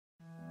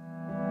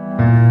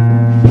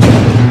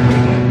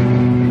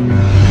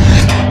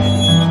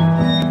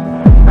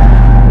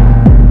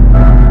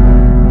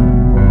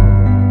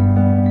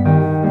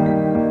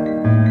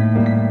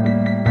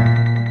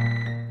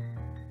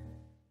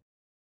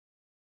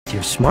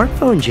with your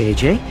smartphone,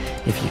 JJ,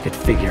 if you could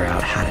figure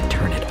out how to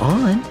turn it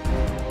on.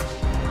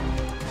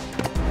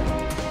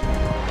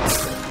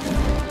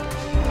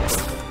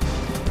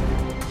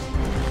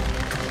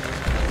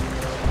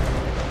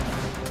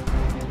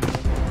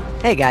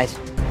 Hey, guys.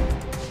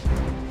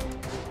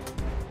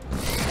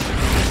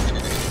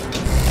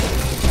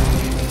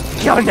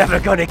 You're never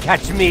gonna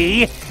catch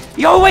me!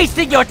 You're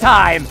wasting your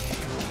time!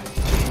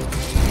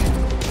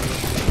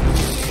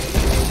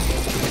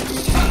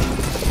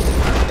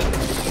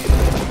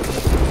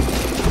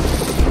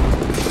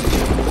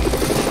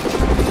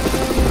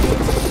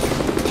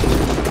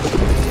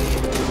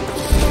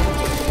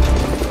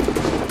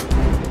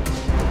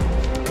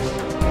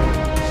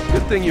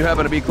 Good thing you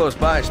happen to be close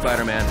by,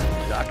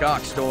 Spider-Man. Doc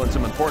Ock's stolen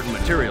some important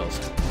materials.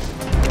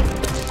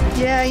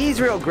 Yeah, he's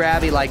real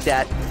grabby like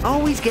that.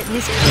 Always getting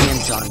his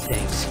hands on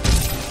things.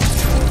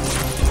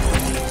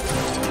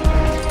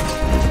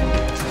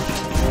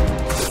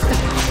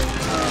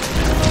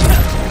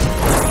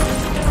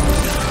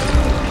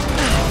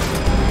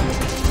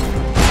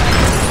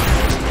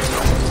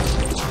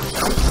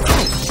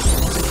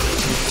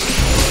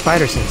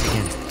 Spider sense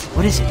again.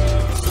 What is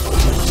it?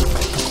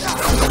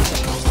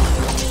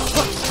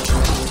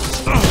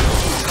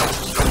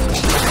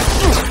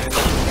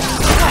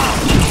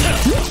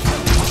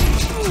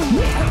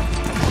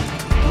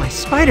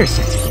 Spider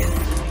sense again.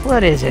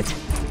 What is it?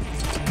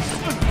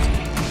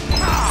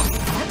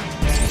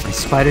 My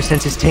spider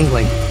sense is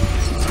tingling.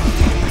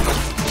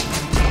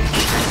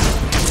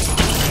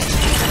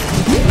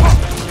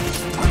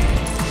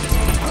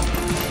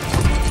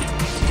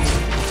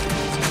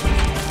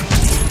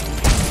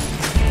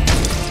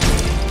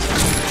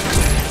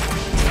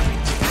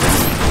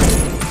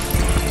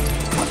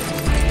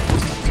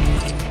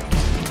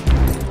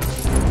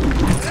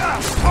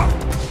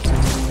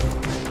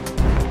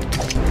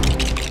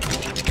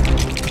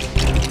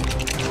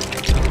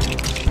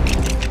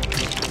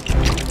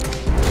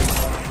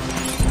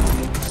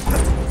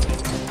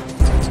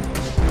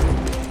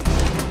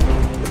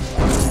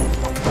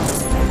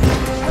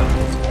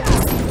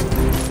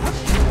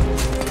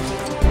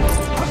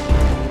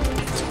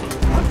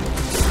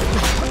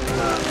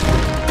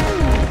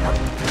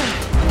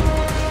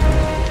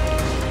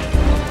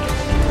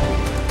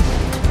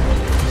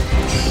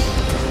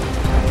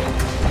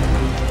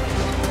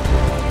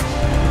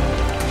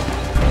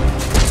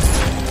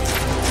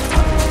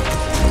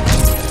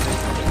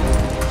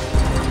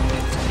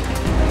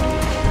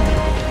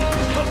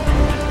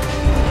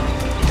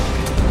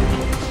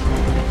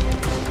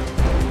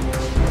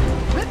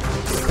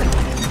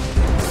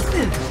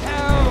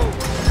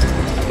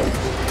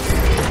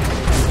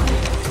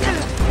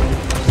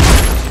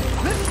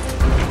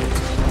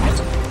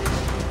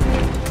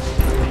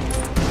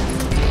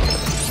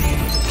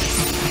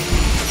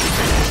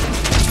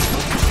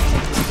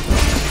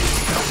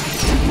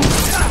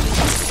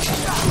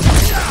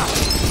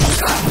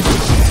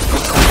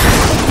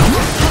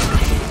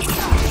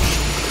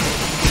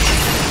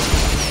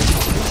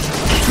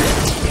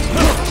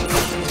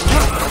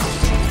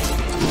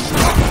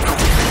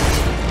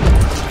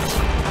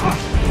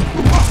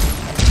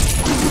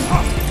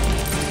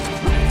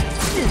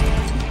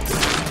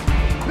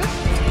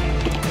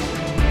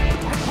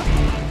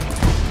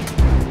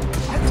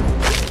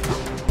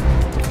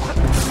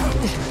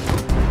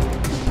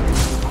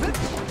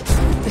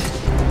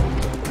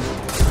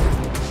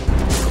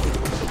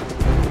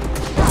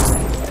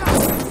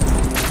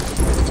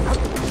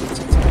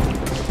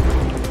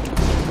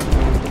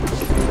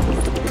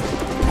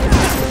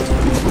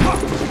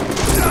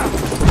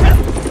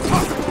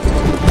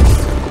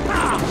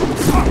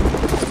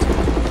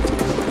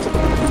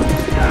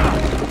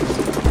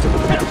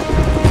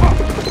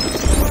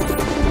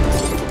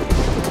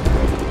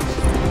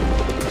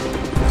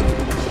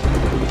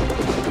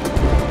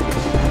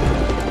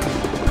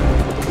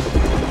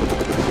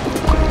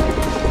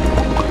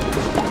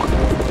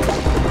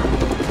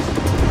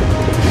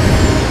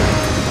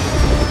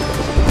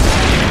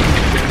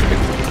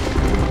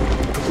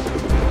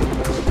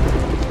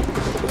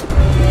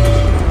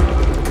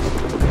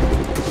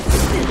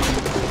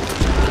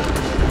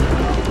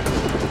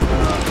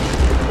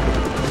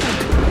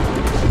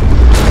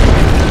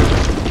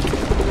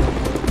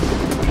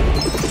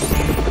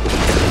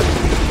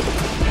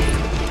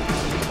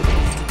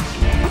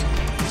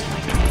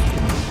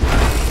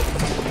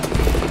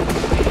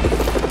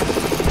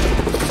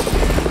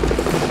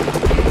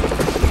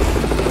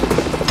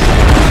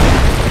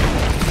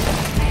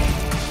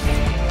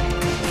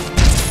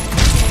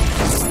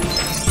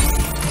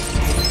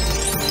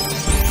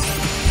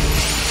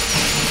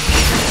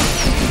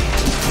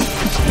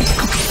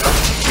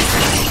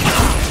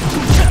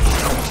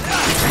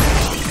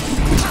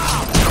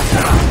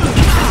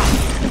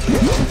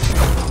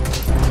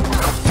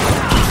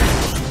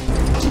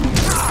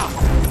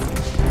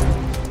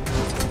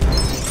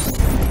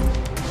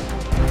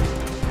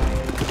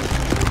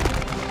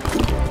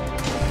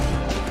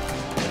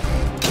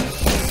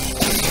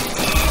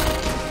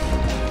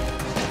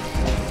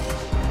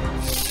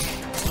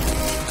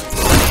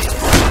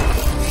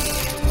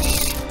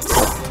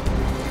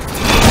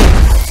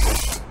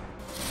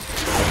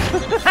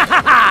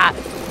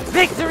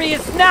 victory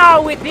is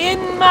now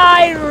within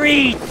my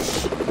reach!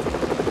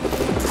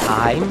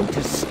 Time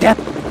to step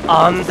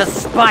on the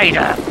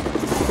spider!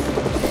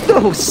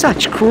 Oh,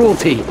 such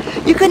cruelty.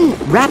 You couldn't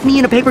wrap me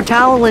in a paper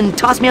towel and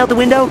toss me out the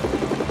window?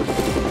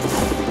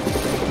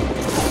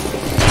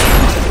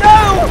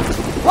 No!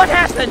 What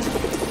happened?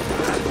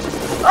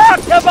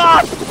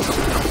 Octobot!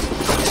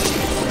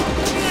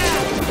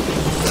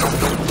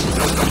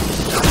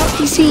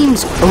 He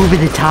seems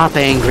over-the-top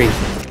angry.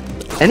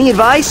 Any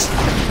advice?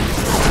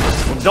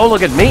 Don't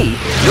look at me.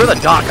 You're the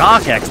Doc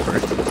Ock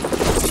expert.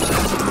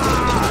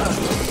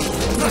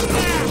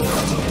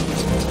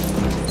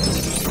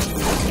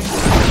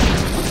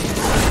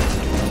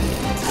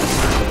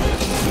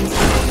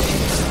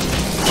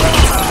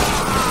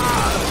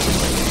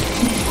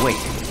 Wait,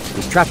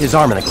 he's trapped his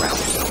arm in the ground.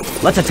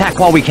 Let's attack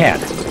while we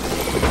can.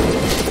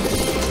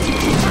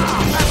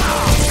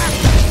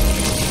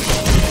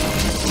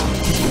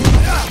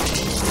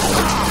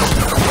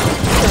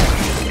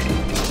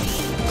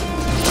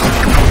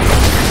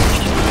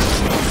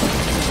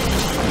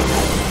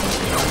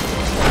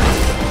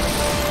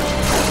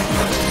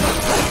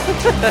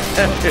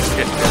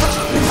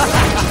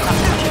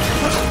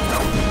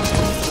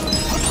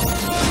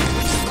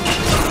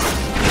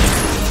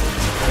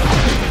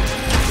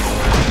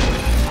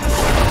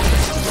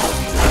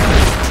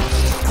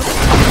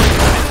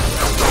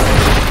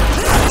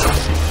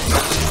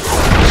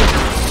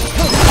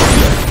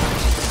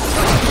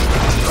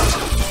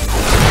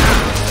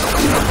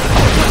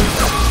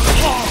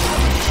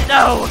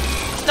 No!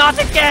 Not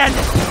again!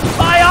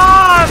 My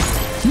arm!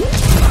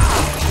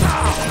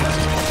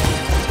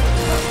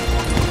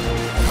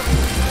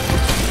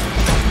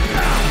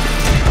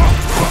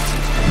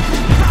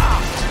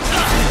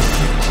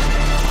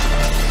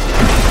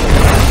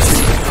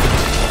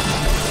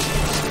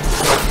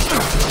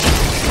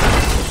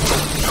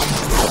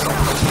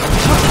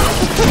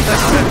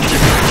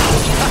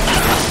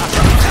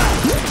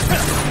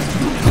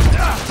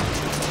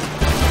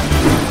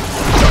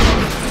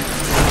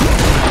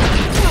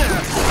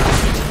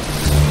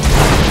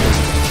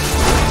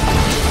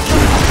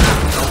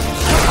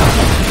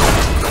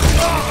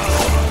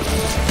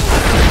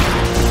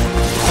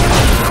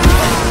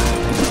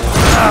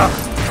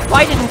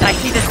 Why didn't I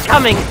see this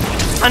coming?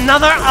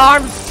 Another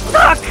arm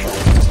stuck!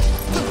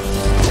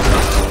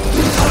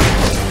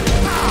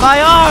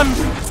 My arms!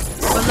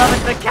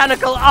 Beloved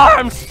mechanical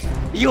arms!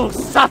 You'll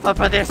suffer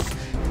for this!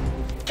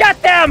 Get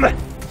them!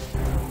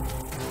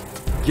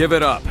 Give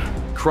it up.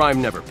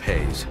 Crime never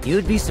pays.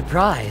 You'd be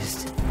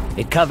surprised.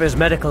 It covers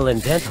medical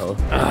and dental.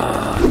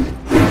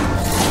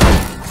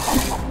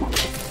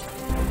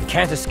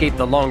 Can't escape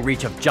the long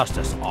reach of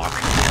justice, Ark.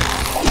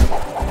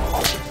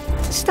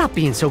 Stop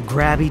being so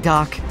grabby,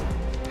 Doc.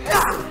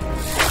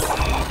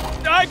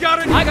 I got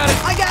it! I got it!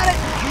 I got it!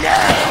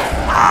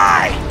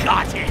 I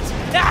got it!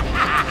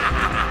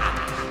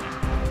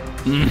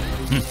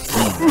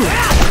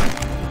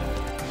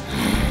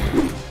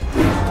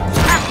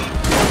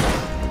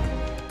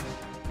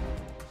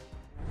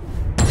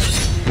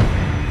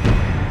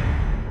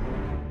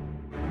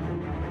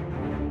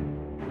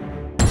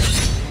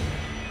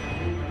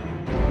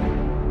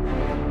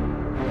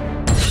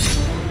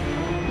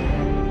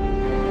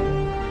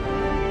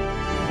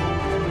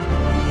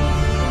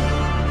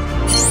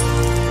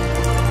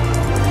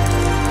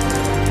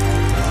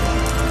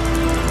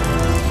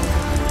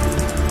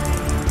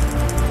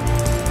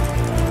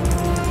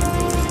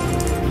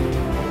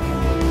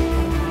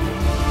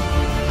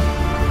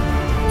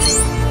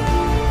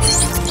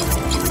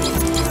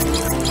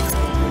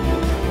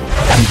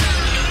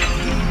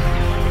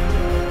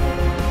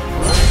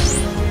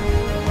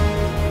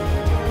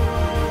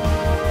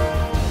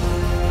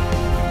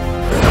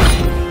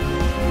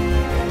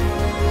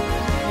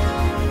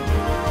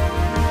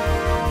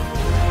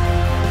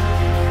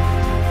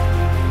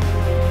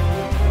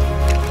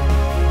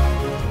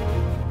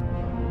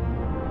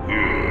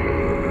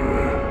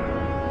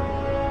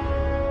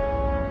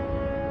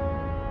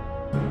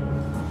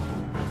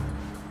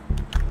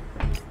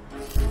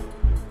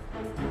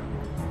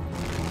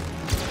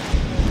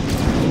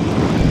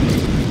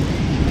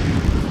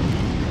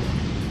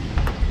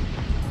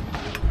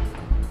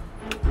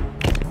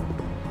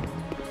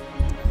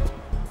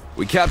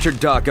 We captured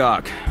Doc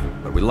Ock,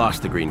 but we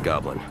lost the Green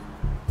Goblin.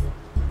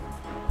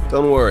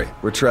 Don't worry,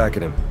 we're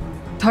tracking him.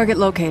 Target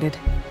located.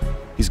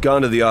 He's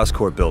gone to the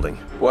Oscorp building.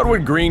 What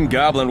would Green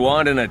Goblin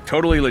want in a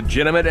totally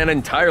legitimate and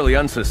entirely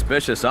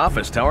unsuspicious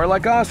office tower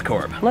like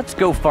Oscorp? Let's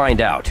go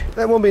find out.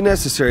 That won't be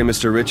necessary,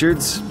 Mr.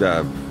 Richards.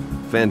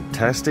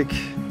 Fantastic.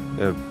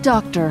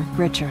 Dr.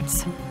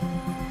 Richards.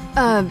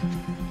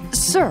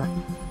 Sir.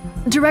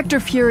 Director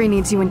Fury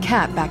needs you and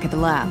Kat back at the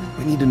lab.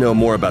 We need to know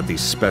more about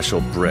these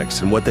special bricks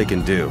and what they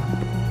can do.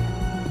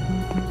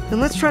 Then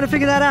let's try to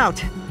figure that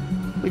out.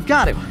 We've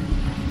got to.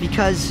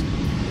 Because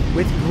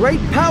with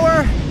great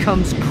power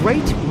comes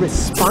great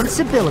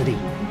responsibility.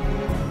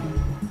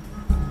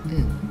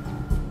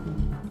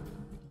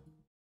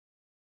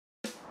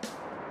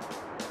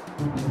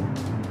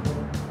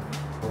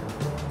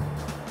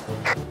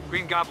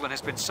 Green Goblin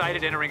has been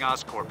sighted entering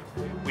Oscorp.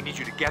 We need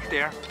you to get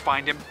there,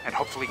 find him, and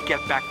hopefully get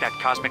back that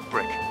cosmic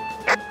brick.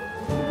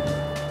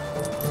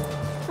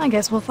 I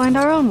guess we'll find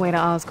our own way to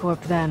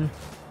Oscorp then.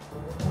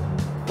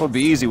 Won't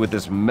be easy with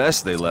this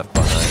mess they left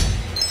behind.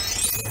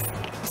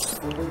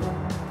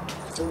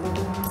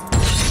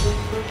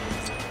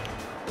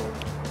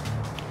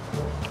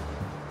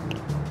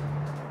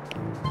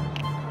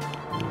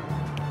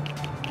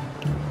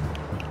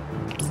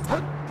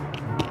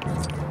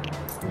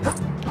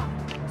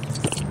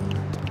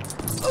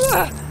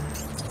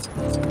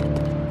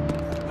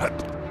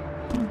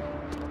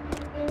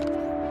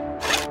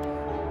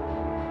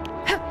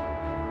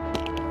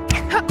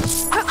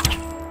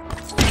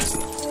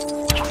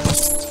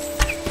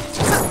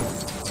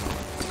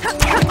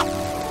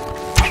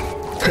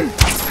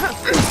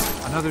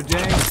 Another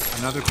day,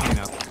 another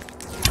cleanup.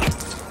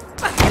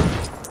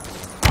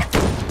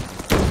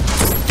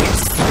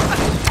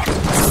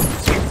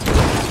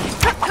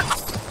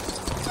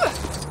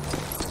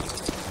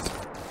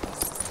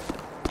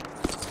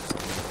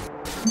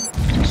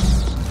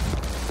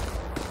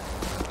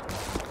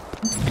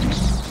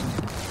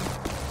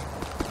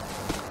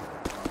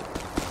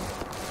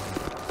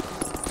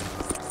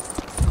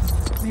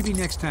 Maybe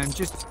next time,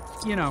 just,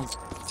 you know,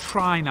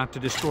 try not to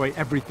destroy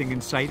everything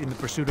in sight in the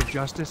pursuit of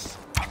justice.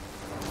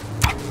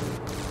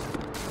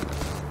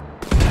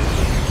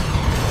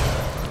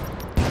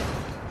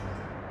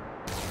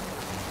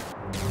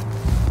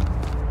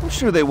 I'm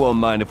sure they won't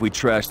mind if we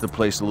trash the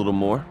place a little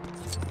more.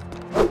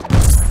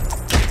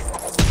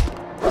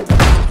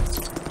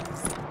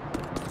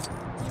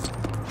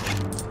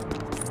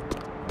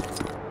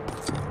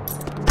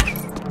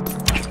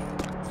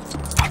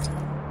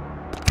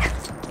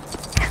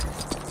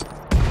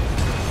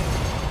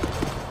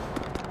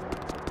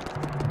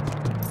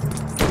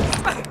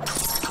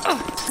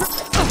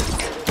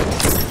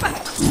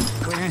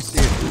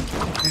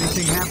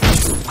 Anything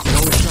happens, you can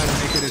always try to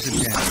make it as a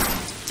jam.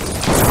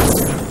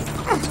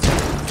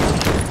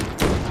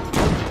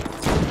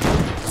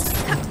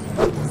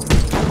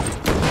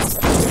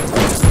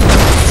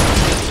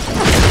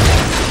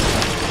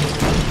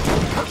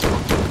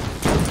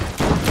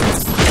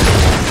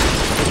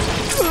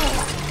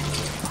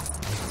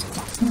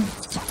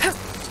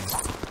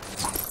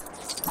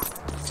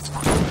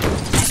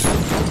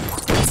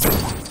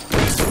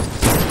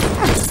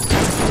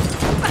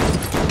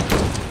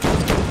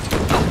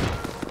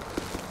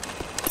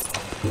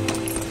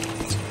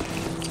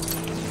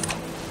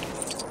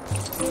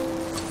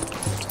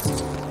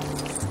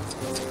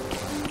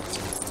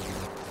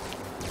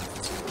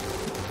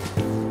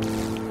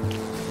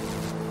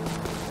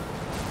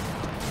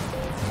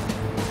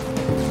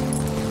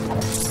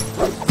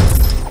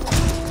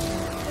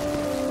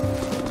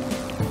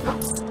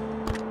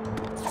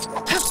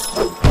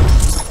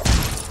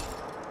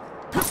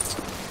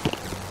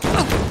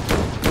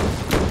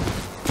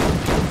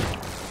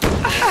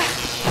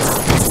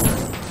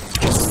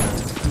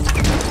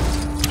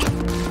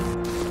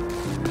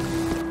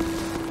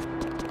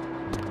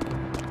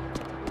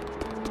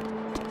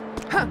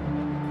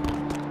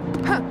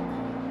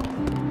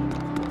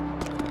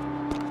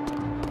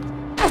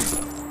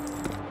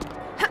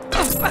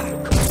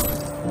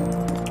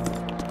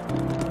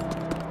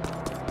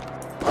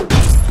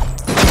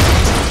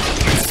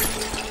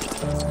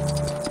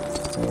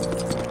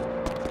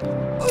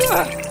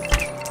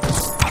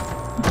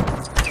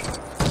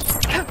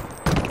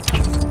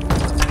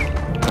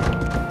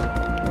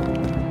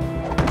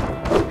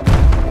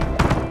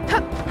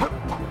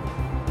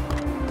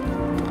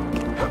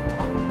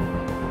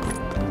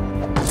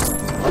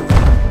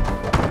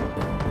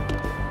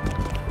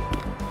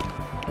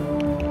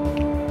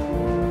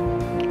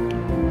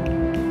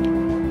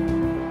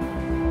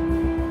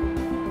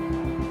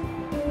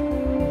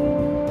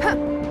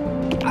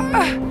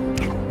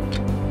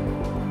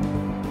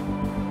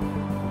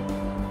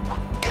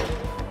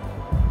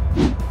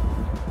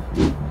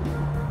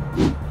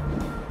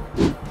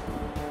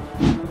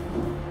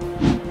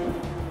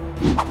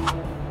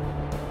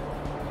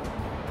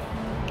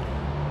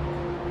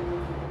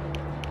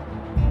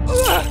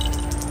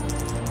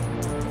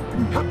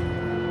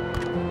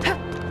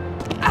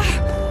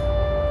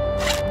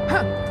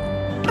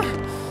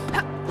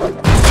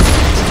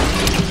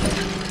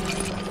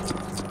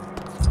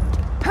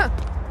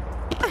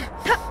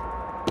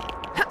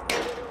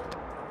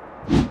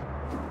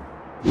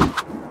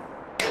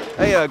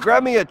 Hey,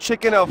 grab me a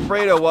chicken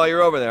Alfredo while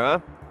you're over there, huh?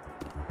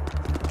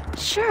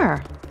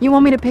 Sure. You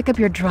want me to pick up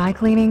your dry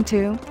cleaning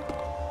too?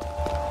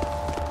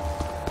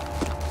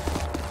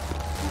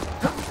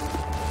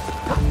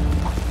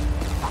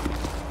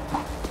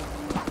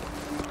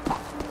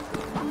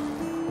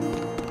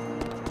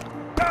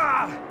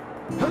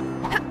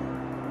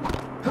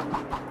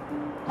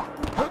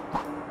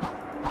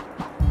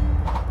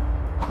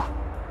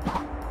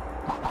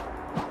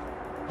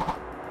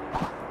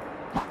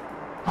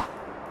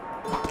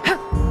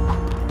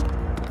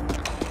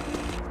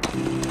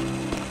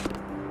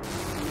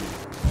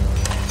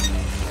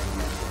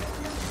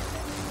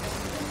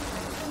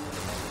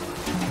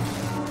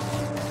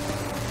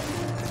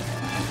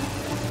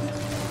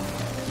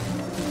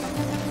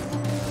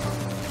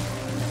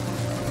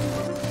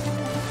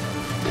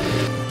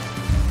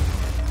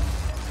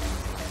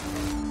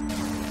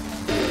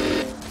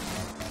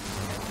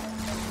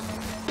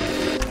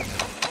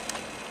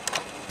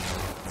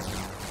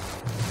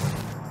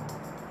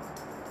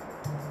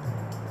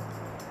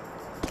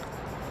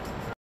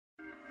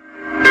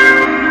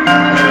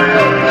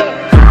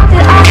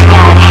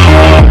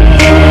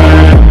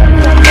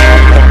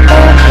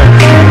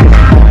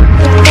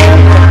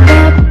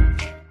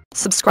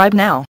 Subscribe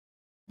now.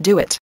 Do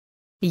it.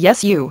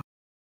 Yes, you.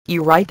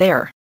 You right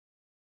there.